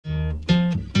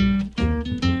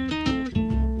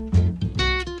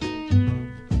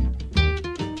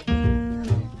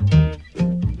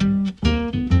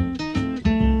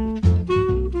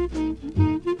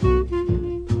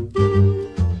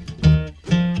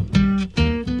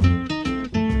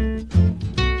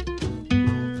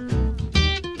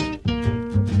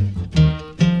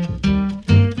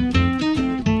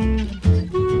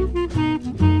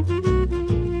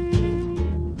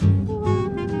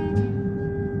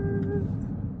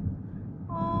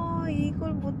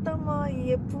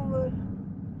예쁨을.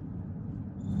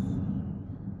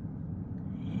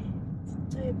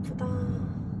 진짜 예쁘다.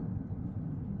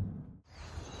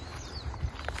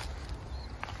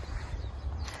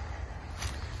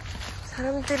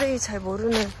 사람들이 잘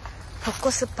모르는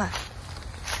벚꽃 스팟.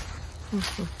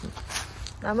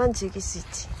 나만 즐길 수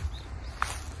있지.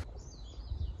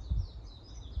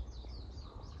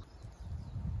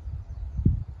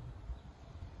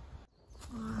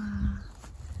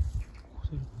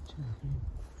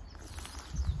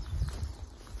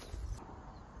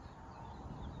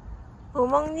 뭐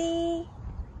먹니?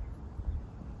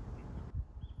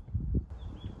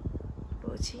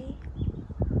 뭐지?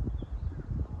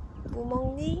 뭐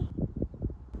먹니?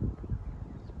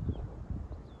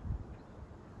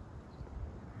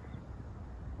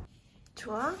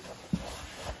 좋아?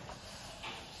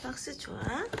 박스 좋아?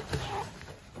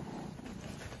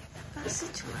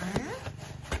 박스 좋아?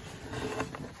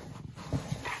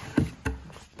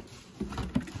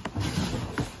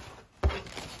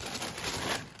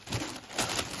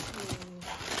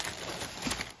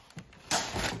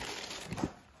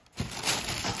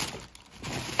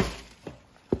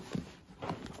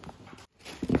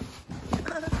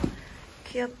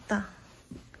 귀엽다.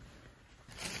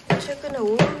 최근에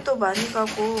오름도 많이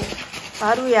가고.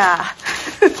 마루야.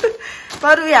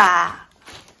 마루야.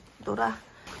 놀아.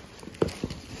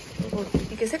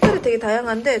 이게 색깔이 되게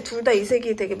다양한데 둘 다 이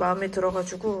색이 되게 마음에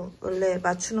들어가지고 원래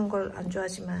맞추는 걸 안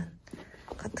좋아하지만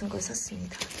같은 걸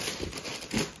샀습니다.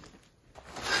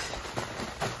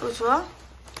 너 좋아?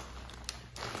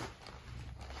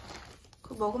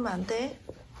 그거 먹으면 안 돼.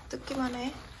 뜯기만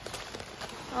해.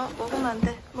 먹으면 안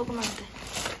돼. 먹으면 안 돼.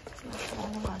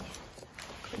 먹는 거 아니야.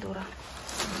 그래, 놀아.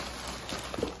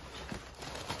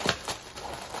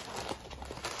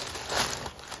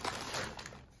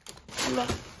 일로 와.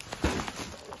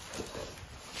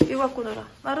 이거 갖고 놀아.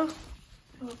 마루.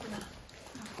 이거 갖고 놀아.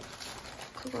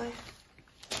 그거 해.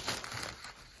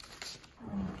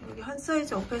 여기 한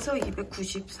사이즈 업해서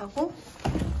 290 사고,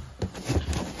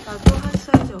 나도 한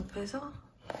사이즈 업해서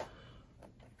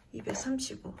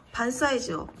 235. 반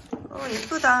사이즈 업.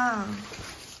 예쁘다.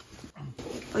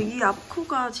 이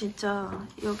앞코가 진짜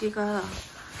여기가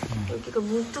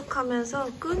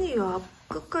뭉툭하면서 끈이 요 앞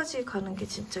끝까지 가는 게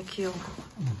진짜 귀여워.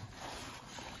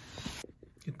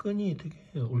 끈이 되게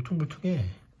울퉁불퉁해.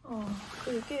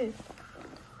 이게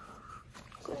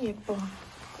끈이 예뻐.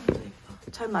 끈도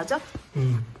예뻐. 잘 맞아?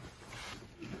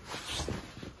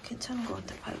 괜찮은 것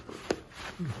같아, 발부.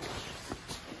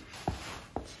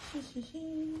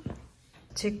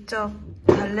 직접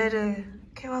달래를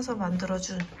캐와서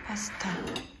만들어준 파스타.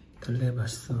 달래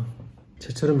맛있어.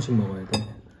 제철 음식 먹어야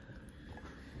돼.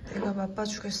 내가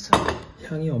맛봐주겠어.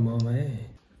 향이 어마어마해.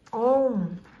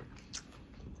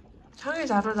 향이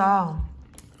다르다.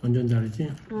 완전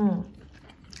다르지?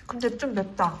 근데 좀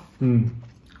맵다.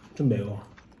 좀 매워.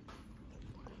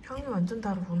 향이 완전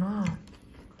다르구나.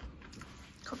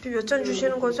 커피 몇 잔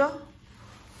주시는 거죠?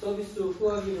 서비스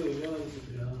후하기로 유명한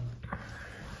집이라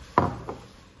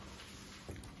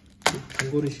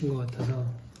안 고르신 것 같아서.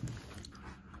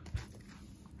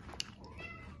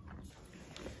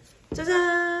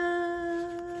 짜잔!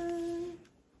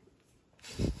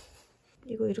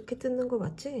 이거 이렇게 뜯는 거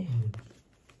맞지?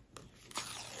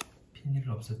 비닐을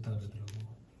없앴다 그러더라고.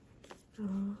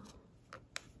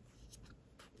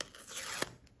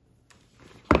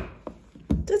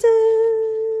 짜잔!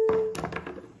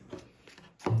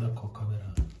 존나 커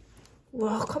카메라.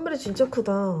 와, 카메라 진짜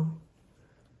크다.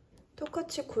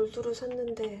 똑같이 골드로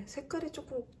샀는데 색깔이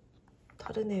조금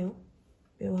다르네요.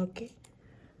 묘하게.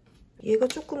 얘가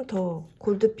조금 더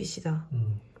골드빛이다.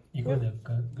 이건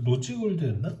약간 로즈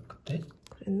골드였나? 그때?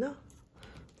 그랬나?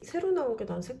 새로 나온 게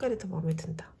난 색깔이 더 마음에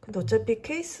든다. 근데 어차피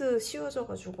케이스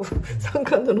씌워져가지고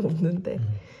상관은 없는데.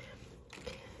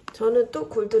 저는 또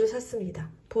골드를 샀습니다.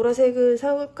 보라색을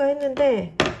사올까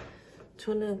했는데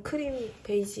저는 크림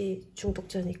베이지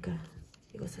중독자니까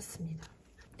이거 샀습니다.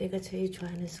 내가 제일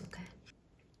좋아하는 순간.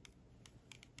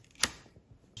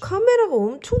 카메라가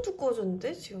엄청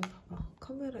두꺼워졌는데? 지금 봐봐.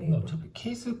 카메라 이거. 어차피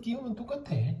케이스 끼우면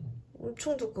똑같아.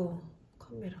 엄청 두꺼워.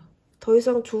 카메라. 더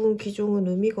이상 좋은 기종은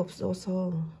의미가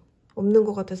없어서 없는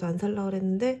것 같아서 안 살라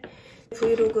그랬는데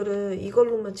브이로그를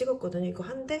이걸로만 찍었거든요. 이거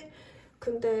한 대?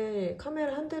 근데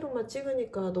카메라 한 대로만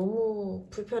찍으니까 너무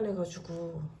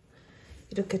불편해가지고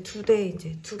이렇게 두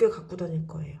개 갖고 다닐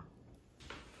거예요.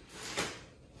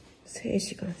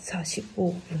 3시간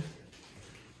 45분.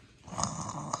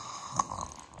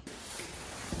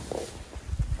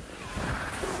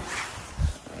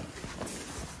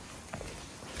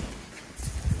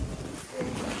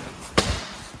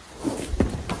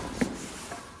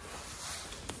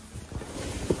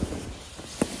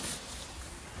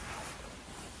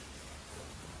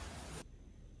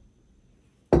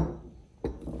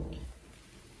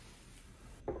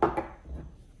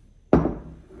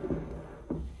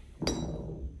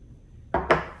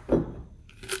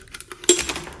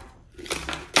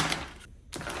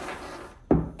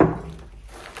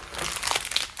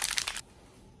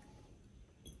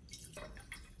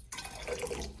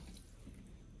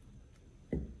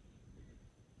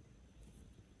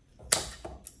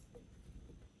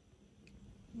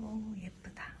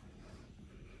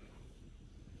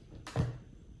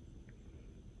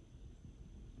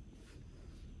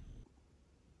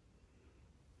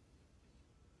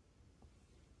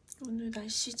 오늘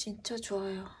날씨 진짜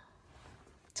좋아요.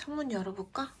 창문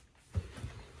열어볼까?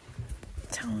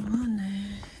 창문을.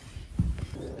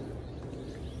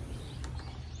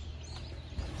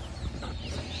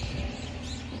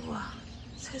 우와,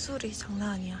 새소리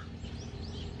장난 아니야.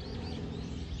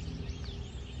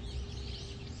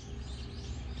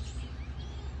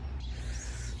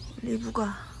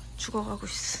 리브가 죽어가고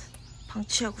있어.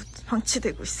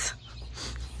 방치되고 있어.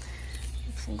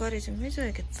 분갈이 좀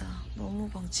해줘야겠다. 너무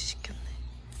방치시켰네.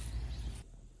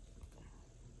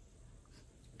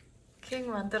 케이크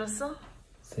만들었어?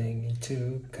 생일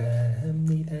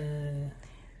축하합니다.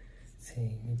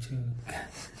 생일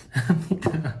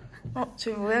축하합니다.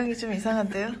 저기 모양이 좀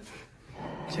이상한데요?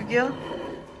 저기요?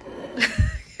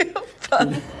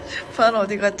 반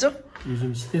어디 갔죠?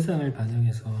 요즘 시대상을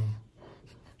반영해서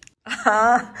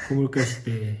고물가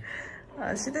시대에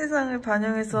시대상을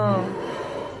반영해서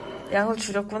양을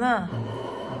줄였구나.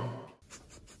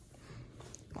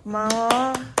 고마워.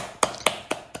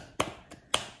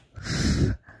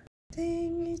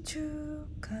 생일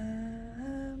축하합니다.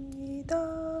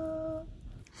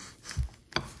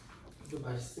 이거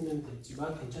맛있으면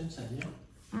됐지만 괜찮지 않냐?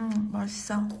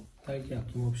 맛있어. 딸기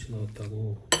아낌없이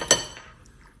넣었다고.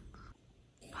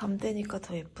 밤 되니까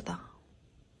더 예쁘다.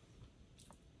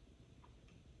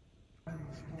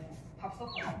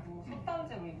 밥솥하고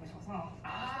속단제로 입으셔서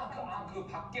그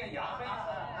밖에 야외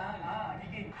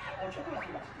이게 초콜릿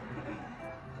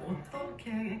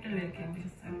어떻게 했길래 이렇게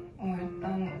입으셨어요?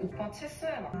 일단 오빠 치수에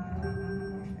네,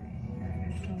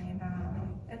 알겠습니다.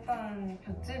 일단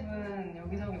볏집은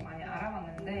여기저기 많이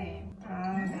알아봤는데 네,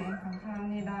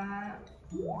 감사합니다.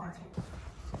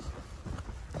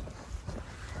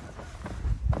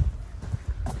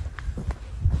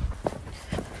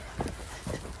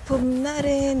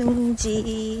 봄날의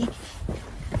농지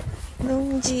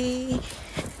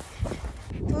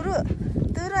두루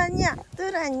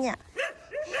안녕.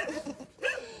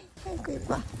 아이고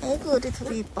이뻐. 아이고 우리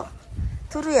두루 이뻐.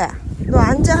 두루야 너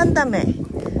앉아 한다며.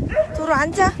 두루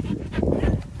앉아.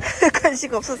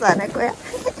 간식 없어서 안 할 거야?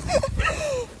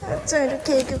 어쩜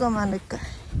이렇게 애교가 많을까.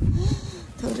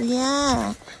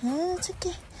 두루야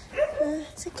착해.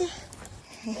 착해.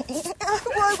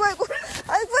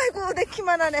 아이고 내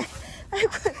키만 하네.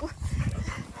 아이고.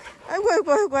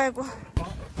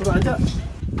 들어 앉아.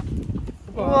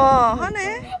 우와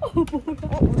하네.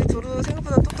 우리 도루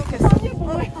생각보다 똑똑했어.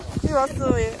 여기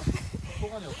왔어 얘.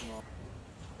 소관이었구나.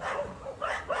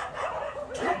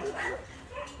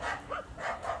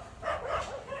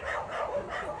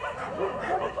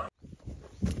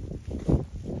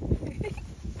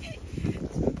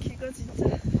 저 귀가 진짜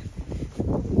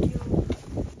귀여워.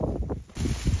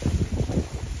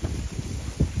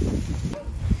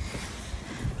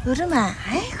 으름아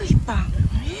아이고 이뻐.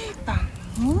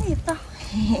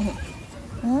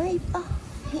 이뻐.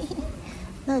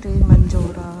 나를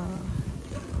만져라.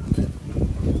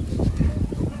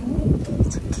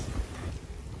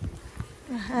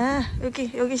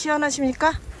 여기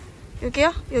시원하십니까?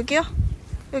 여기요?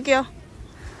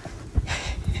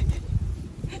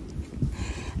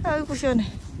 아이고 시원해.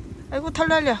 아이고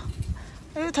털날려.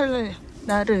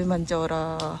 나를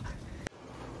만져라.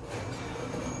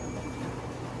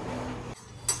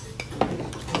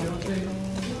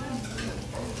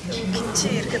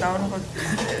 김치 이렇게 나오는 거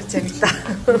재밌다.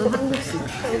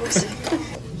 한국식.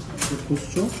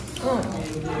 고수죠?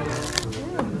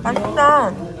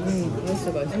 맛있다.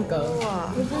 맛있어. 그러니까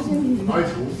우와.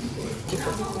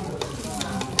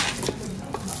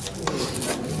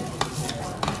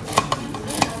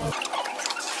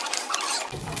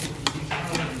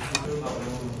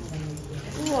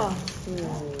 우와.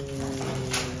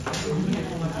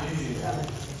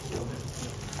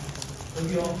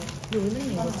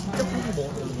 오늘 이거 진짜 많이 먹어.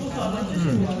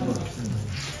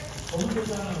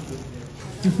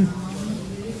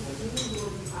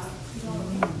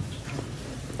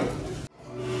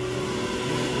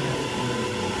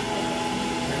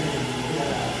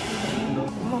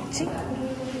 뭐 먹지?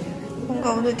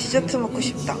 뭔가 오늘 디저트 먹고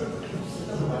싶다.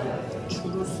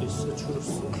 추루스 있어,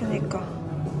 추루스. 그니까.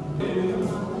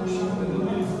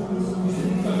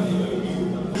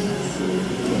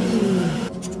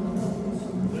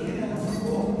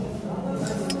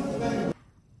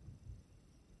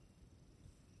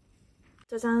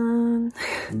 짜잔.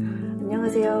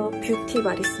 안녕하세요. 뷰티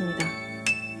마리스입니다.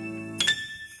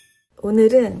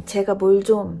 오늘은 제가 뭘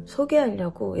좀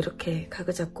소개하려고 이렇게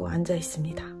각을 잡고 앉아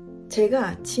있습니다.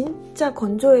 제가 진짜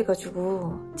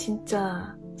건조해가지고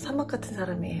진짜 사막 같은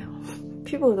사람이에요.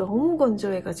 피부가 너무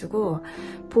건조해가지고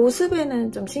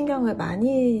보습에는 좀 신경을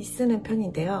많이 쓰는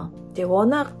편인데요. 이제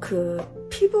워낙 그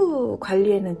피부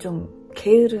관리에는 좀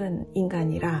게으른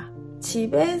인간이라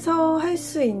집에서 할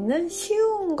수 있는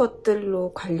쉬운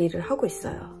것들로 관리를 하고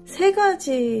있어요.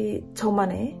 3가지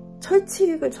저만의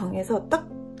철칙을 정해서 딱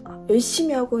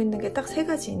열심히 하고 있는 게 딱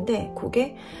 3가지인데,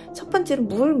 그게 첫 번째는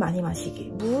물 많이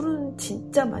마시기. 물은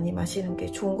진짜 많이 마시는 게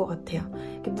좋은 것 같아요.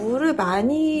 물을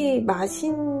많이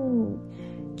마신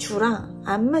주랑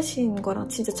안 마신 거랑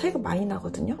진짜 차이가 많이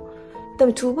나거든요. 그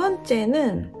다음에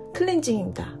 2번째는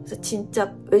클렌징입니다. 그래서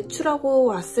진짜 외출하고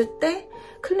왔을 때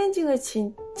클렌징을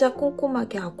진짜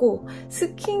꼼꼼하게 하고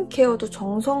스킨케어도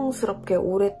정성스럽게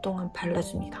오랫동안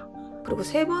발라줍니다. 그리고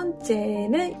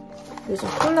 3번째는 요즘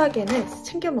콜라겐을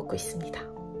챙겨 먹고 있습니다.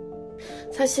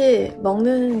 사실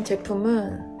먹는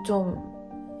제품은 좀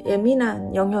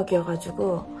예민한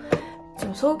영역이어가지고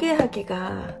좀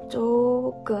소개하기가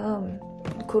조금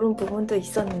그런 부분도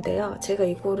있었는데요. 제가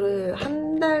이거를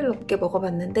한 달 넘게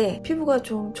먹어봤는데 피부가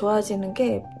좀 좋아지는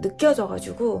게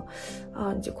느껴져가지고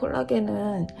이제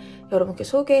콜라겐은 여러분께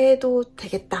소개해도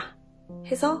되겠다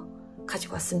해서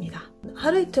가지고 왔습니다.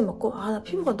 하루 이틀 먹고 나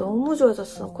피부가 너무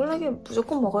좋아졌어, 콜라겐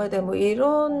무조건 먹어야 돼, 뭐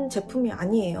이런 제품이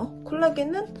아니에요.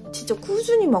 콜라겐은 진짜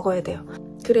꾸준히 먹어야 돼요.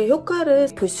 그래 효과를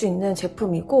볼 수 있는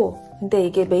제품이고, 근데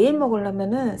이게 매일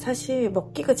먹으려면은 사실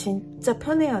먹기가 진짜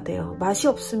편해야 돼요. 맛이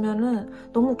없으면은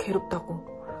너무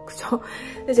괴롭다고. 그죠?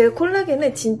 근데 제가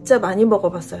콜라겐을 진짜 많이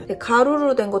먹어봤어요.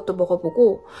 가루로 된 것도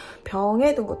먹어보고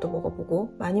병에 든 것도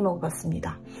먹어보고 많이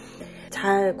먹어봤습니다.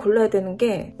 잘 골라야 되는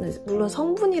게, 물론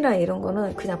성분이나 이런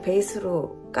거는 그냥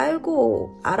베이스로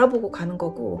깔고 알아보고 가는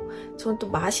거고, 저는 또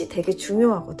맛이 되게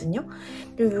중요하거든요.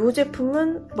 그리고 이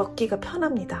제품은 먹기가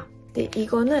편합니다. 근데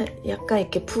이거는 약간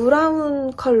이렇게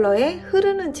브라운 컬러의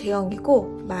흐르는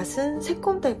제형이고 맛은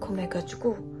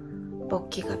새콤달콤해가지고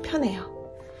먹기가 편해요.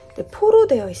 근데 포로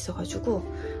되어 있어가지고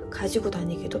가지고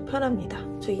다니기도 편합니다.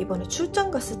 저 이번에 출장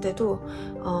갔을 때도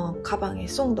가방에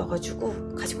쏙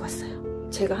넣어가지고 가지고 왔어요.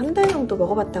 제가 한 달 정도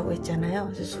먹어봤다고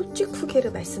했잖아요. 그래서 솔직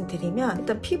후기를 말씀드리면,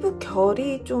 일단 피부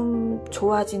결이 좀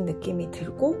좋아진 느낌이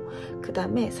들고, 그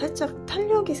다음에 살짝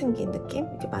탄력이 생긴 느낌?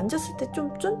 이렇게 만졌을 때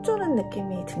좀 쫀쫀한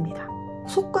느낌이 듭니다.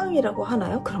 속광이라고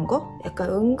하나요? 그런 거? 약간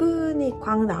은근히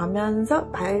광 나면서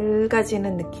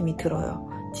맑아지는 느낌이 들어요.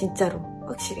 진짜로.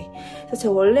 확실히. 그래서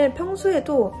제가 원래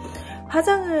평소에도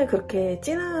화장을 그렇게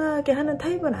진하게 하는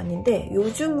타입은 아닌데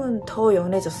요즘은 더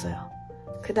연해졌어요.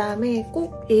 그 다음에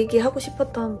꼭 얘기하고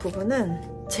싶었던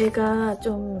부분은, 제가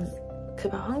좀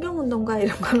환경운동가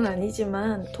이런 건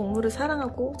아니지만 동물을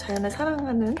사랑하고 자연을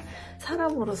사랑하는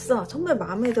사람으로서 정말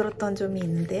마음에 들었던 점이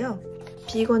있는데요.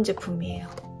 비건 제품이에요.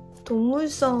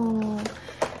 동물성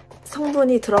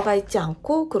성분이 들어가 있지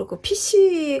않고, 그리고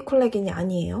PC 콜라겐이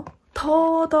아니에요.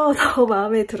 더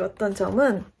마음에 들었던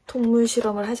점은 동물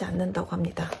실험을 하지 않는다고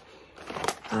합니다.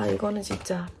 이거는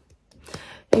진짜,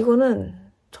 이거는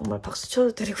정말 박수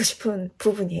쳐드리고 싶은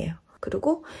부분이에요.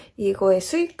 그리고 이거의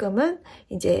수익금은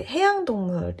이제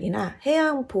해양동물이나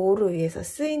해양 보호를 위해서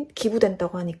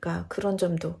기부된다고 하니까 그런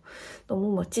점도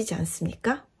너무 멋지지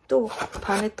않습니까? 또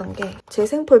반했던 게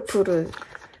재생펄프를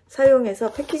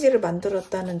사용해서 패키지를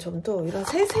만들었다는 점도, 이런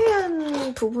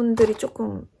세세한 부분들이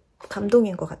조금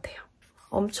감동인 것 같아요.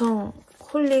 엄청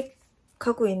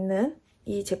홀릭하고 있는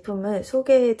이 제품을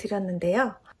소개해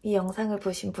드렸는데요. 이 영상을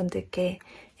보신 분들께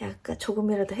약간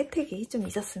조금이라도 혜택이 좀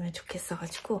있었으면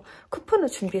좋겠어가지고 쿠폰을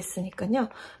준비했으니까요.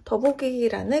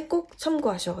 더보기란을 꼭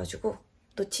참고하셔가지고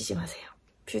놓치지 마세요.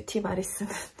 뷰티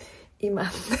마리스는 이만.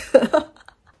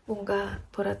 뭔가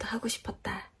뭐라도 하고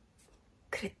싶었다,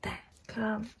 그랬다.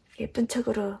 그럼 예쁜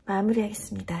척으로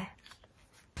마무리하겠습니다.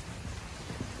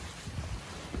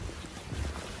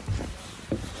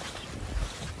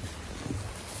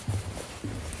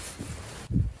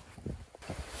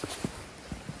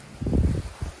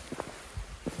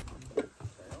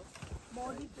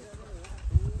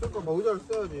 그러니까 모자를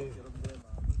써야지.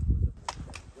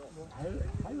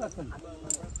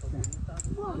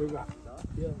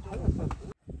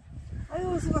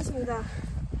 아유, 수고하십니다.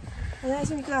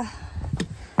 안녕하십니까.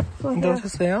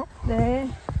 힘들으셨어요? 네.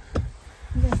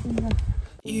 안녕하십니다.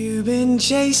 You've been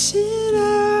chasing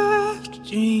after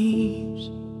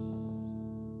dreams,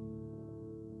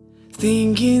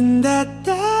 thinking that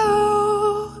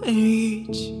they'll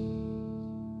reach,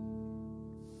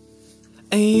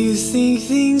 and you think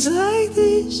things like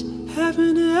this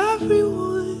happen to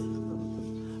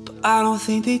everyone, but I don't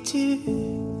think they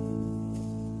do.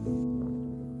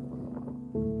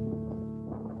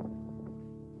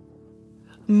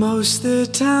 Most of the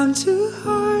time two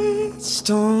hearts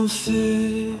don't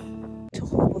fit.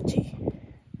 저거 뭐지?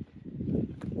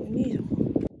 뭐니 저거?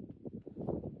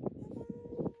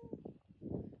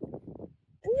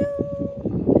 안녕.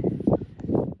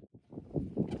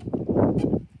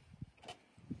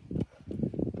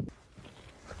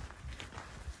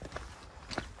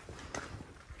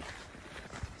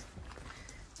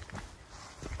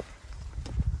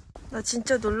 나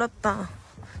진짜 놀랍다.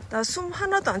 나 숨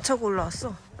하나도 안 차고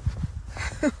올라왔어.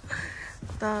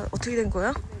 나 어떻게 된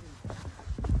거야?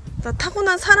 나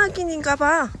타고난 산악인인가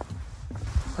봐.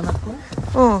 하나뿐?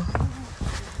 어.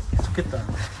 좋겠다.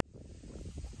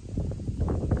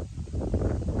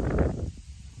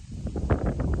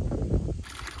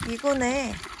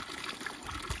 이거네.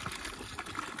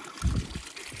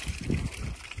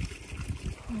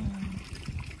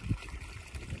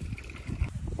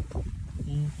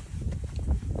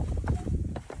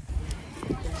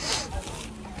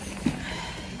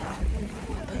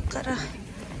 발가락.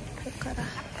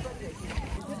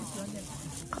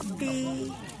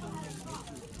 커피.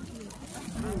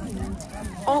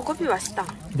 커피 맛있다.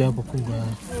 내가 볶은 거야.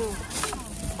 응,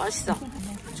 맛있어.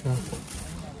 자.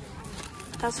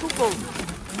 다 소금.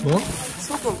 뭐?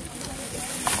 소금.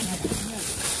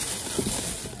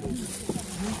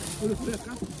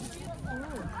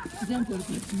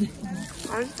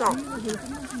 맛있어.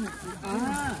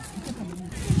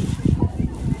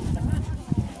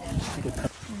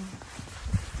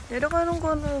 내려가는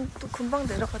거는 또 금방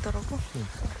내려가더라고.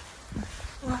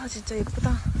 와, 진짜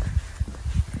예쁘다.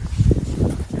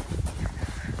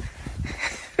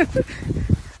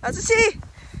 아저씨!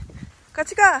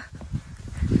 같이 가!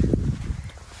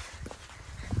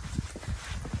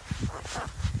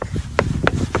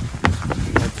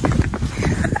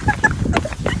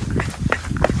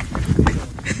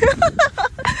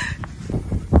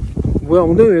 뭐야,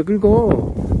 엉덩이 왜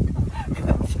긁어?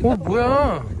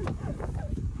 뭐야?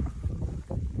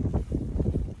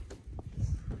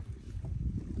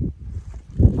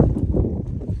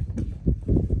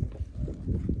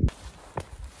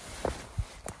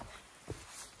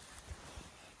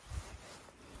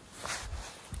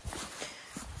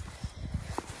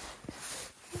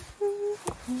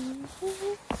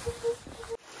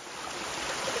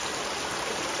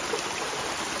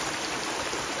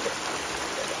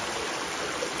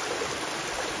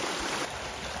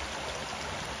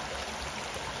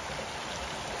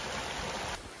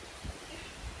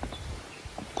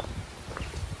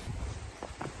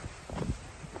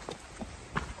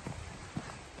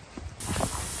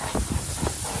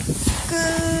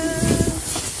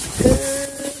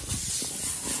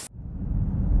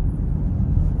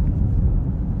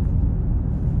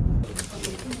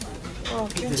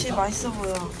 김치 맛있어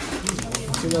보여.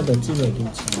 찐하다, 찐해,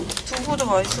 김치. 두부도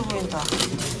맛있어 보인다.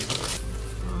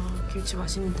 아, 김치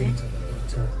맛있는데?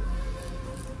 자.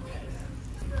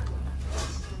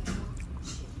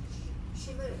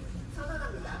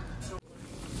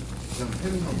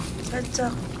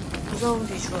 살짝 무서운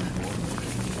비주얼.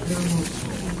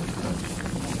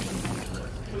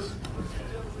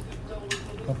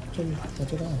 밥 좀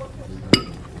가져가.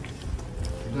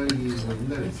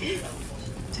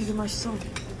 되게 맛있어.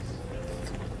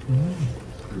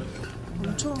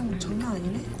 엄청 장난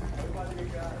아니네.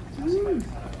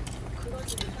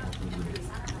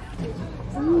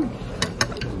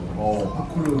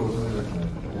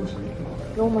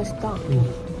 너무 맛있다.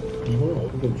 이걸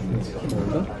어떻게 주는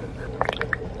건가?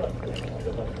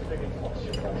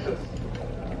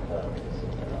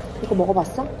 이거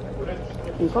먹어봤어?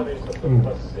 이거?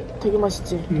 응. 되게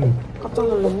맛있지? 응. 깜짝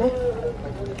놀랐네.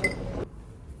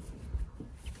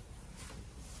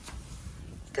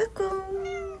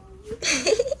 꾸꿍.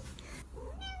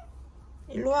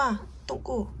 일로와.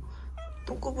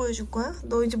 똥꼬 보여줄 거야?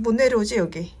 너 이제 못 내려오지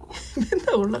여기?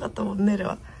 맨날 올라갔다 못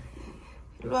내려와.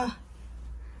 일로와.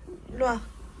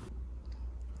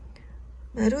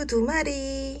 마루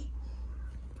 2마리.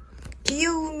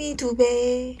 귀여움이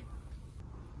 2배.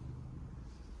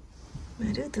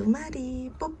 마루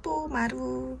 2마리. 뽀뽀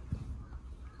마루.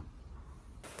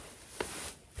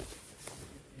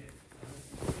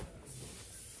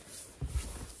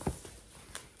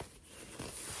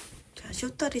 자,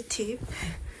 숏다리 팁.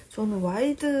 저는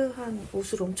와이드한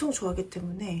옷을 엄청 좋아하기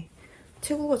때문에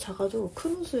체구가 작아도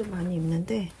큰 옷을 많이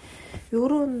입는데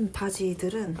요런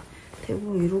바지들은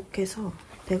대부분 이렇게 해서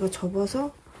내가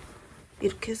접어서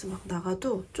이렇게 해서 막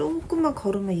나가도 조금만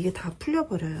걸으면 이게 다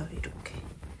풀려버려요. 이렇게.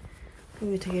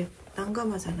 그리고 되게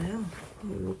난감하잖아요.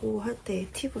 요거 할 때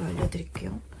팁을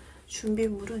알려드릴게요.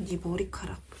 준비물은 이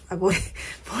머리카락,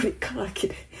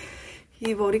 머리카락이래.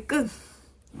 이 머리끈.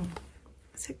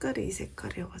 색깔이 이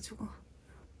색깔이어가지고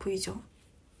보이죠?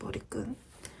 머리끈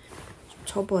좀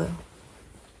접어요.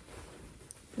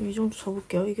 이 정도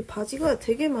접을게요. 이게 바지가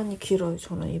되게 많이 길어요.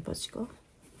 저는 이 바지가.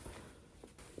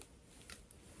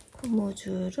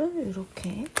 고무줄을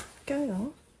이렇게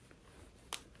껴요.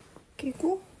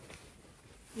 끼고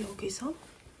여기서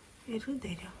얘를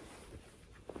내려.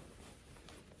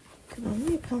 그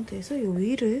다음에 이 상태에서 이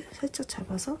위를 살짝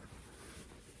잡아서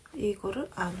이거를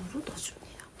안으로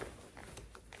넣어줍니다.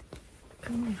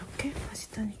 그럼 이렇게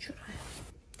바지단이 줄어요.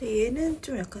 근데 얘는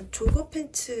좀 약간 조거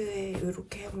팬츠에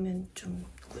이렇게 하면 좀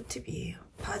꿀팁이에요.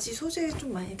 바지 소재에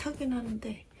좀 많이 타긴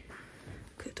하는데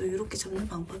그래도 이렇게 접는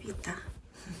방법이 있다.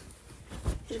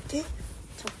 이렇게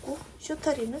접고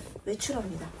숏다리는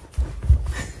외출합니다.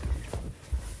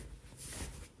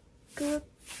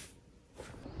 끝.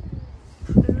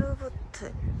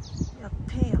 블루부트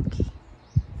옆에 여기.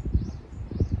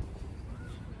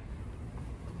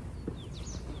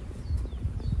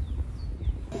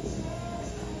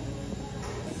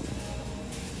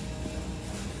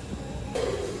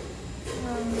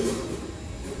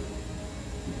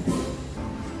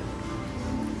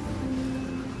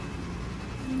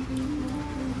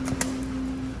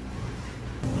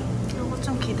 이거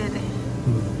좀 기대돼.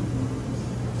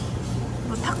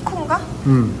 뭐 타코인가?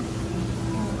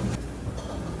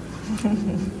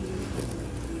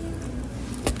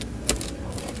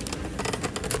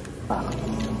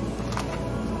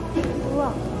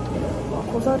 우와,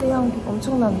 고사리 향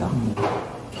엄청 난다.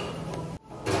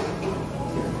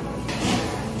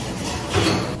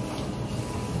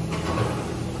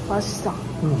 맛있어.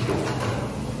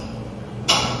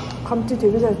 감튀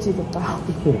되게 잘 찌겠다.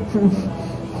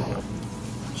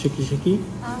 쉐끼쉐끼?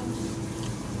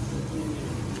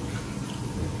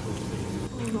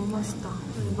 너무 맛있다.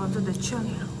 이거 완전 내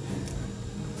취향이야.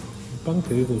 빵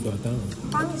되게 고소하다.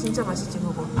 빵이 진짜 맛있지,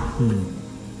 그거.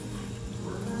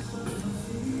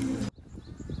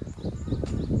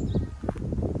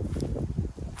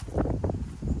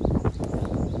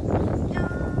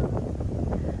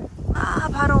 아,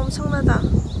 바람 엄청나다.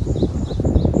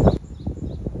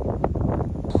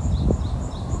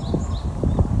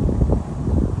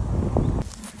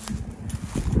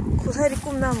 고사리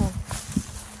꿈나무.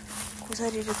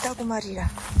 고사리를 따고 말이라.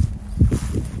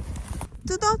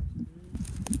 뚜덕!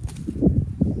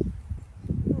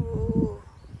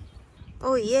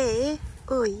 오, 예.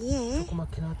 오, 예.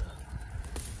 조그맣긴 하다.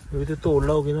 여기도 또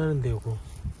올라오긴 하는데, 요거.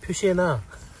 표시해놔.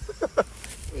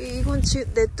 이건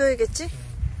냅둬야겠지?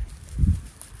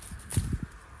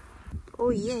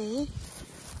 오, 예.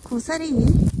 고사리.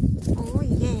 오,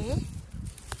 예.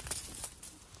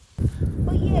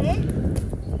 오, 예.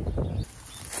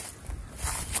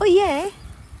 오, 예.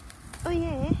 오,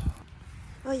 예.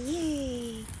 오,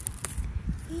 예. 예.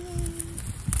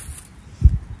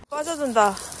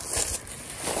 빠져든다.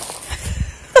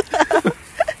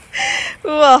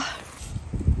 우와.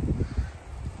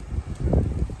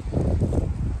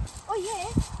 오, 예.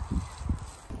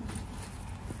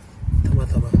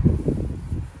 담아.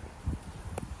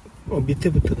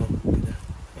 밑에부터 넣어. 그냥.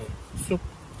 쏙.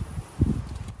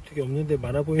 되게 없는데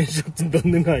많아 보이면서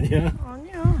넣는 거 아니야?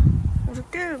 아니야. 우리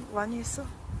꽤 많이 했어.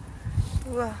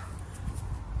 우와.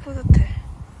 뿌듯해.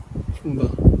 봐.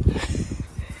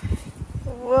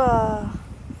 우와.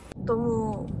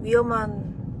 너무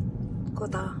위험한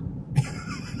거다.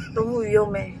 너무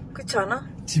위험해. 그렇지 않아?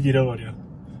 집 잃어버려.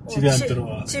 집에 안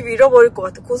들어와. 집 잃어버릴 것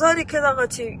같아. 고사리 캐다가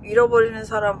집 잃어버리는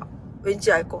사람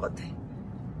왠지 알 것 같아.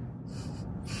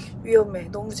 위험해.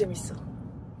 너무 재밌어.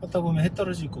 하다 보면 해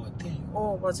떨어질 것 같아.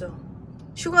 맞아.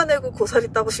 휴가 내고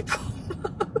고사리 따고 싶어.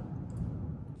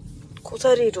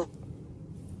 고사리 룩.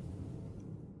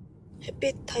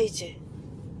 햇빛 타이즈.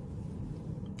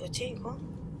 뭐지 이거?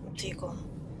 아무튼 이거.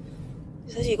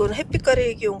 사실 이거는 햇빛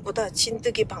가리기용보다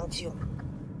진드기 방지용.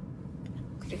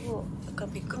 그리고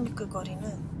약간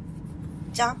미끌미끌거리는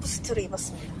점프스트를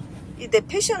입었습니다. 이 내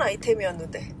패션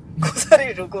아이템이었는데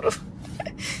고사리 룩으로.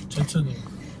 천천히.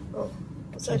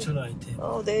 고사리. 천천 아이템.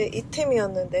 내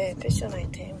이템이었는데 패션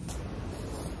아이템.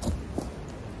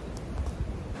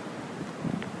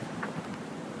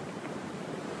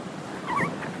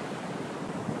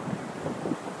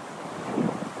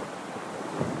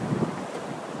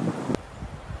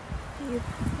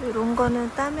 이런 거는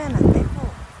따면 안 되고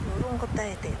이런 거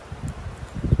따야 돼요.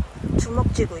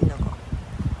 주먹 쥐고 있는 거.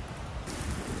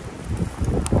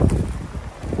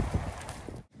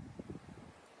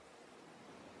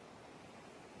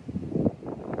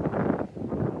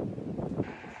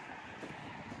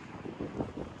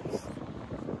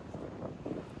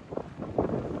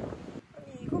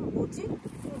 아니 이건 뭐지?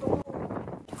 이거 너무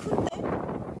큰데?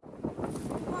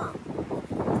 우와.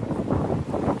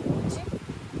 뭐지?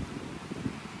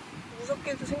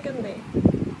 무섭게도 생겼네.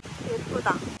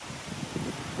 예쁘다.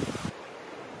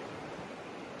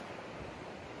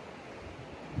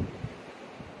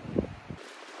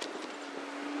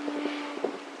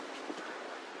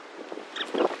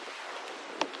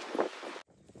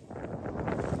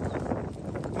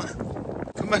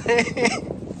 그만해.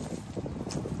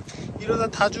 이러다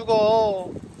다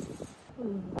죽어.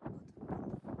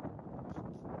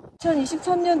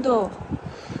 2023년도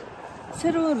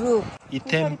새로운 룩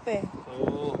이템. 빼.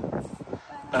 오.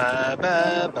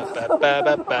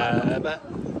 빠바바바바바바바.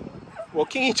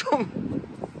 워킹이 좀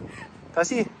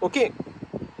다시 워킹.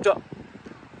 자.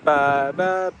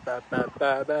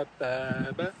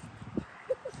 빠바바바바바바.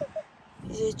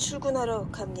 이제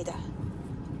출근하러 갑니다.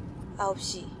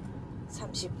 9시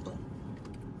 30분.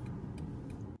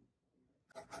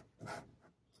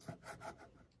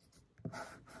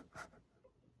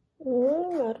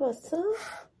 하루 왔어?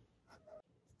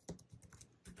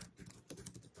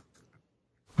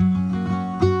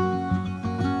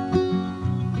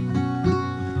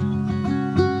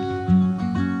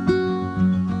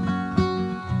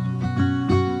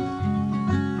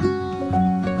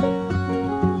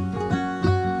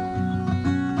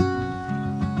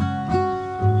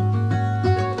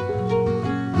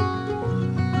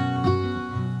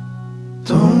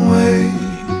 Don't wait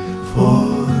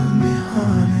for me,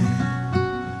 honey.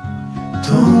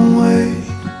 Don't wait,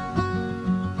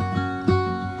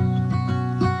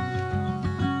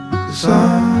 'cause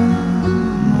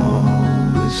I'm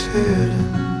always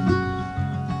heading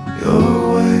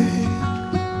your way,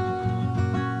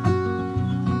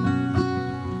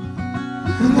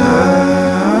 and I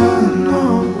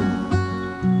know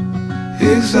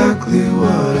exactly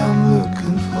what I'm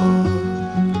looking for.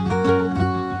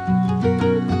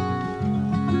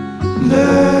 And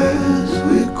as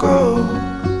we go,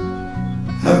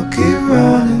 I'll keep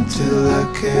running till I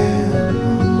can't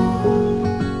no more.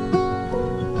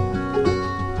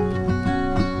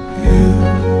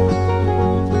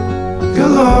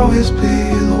 You'll always be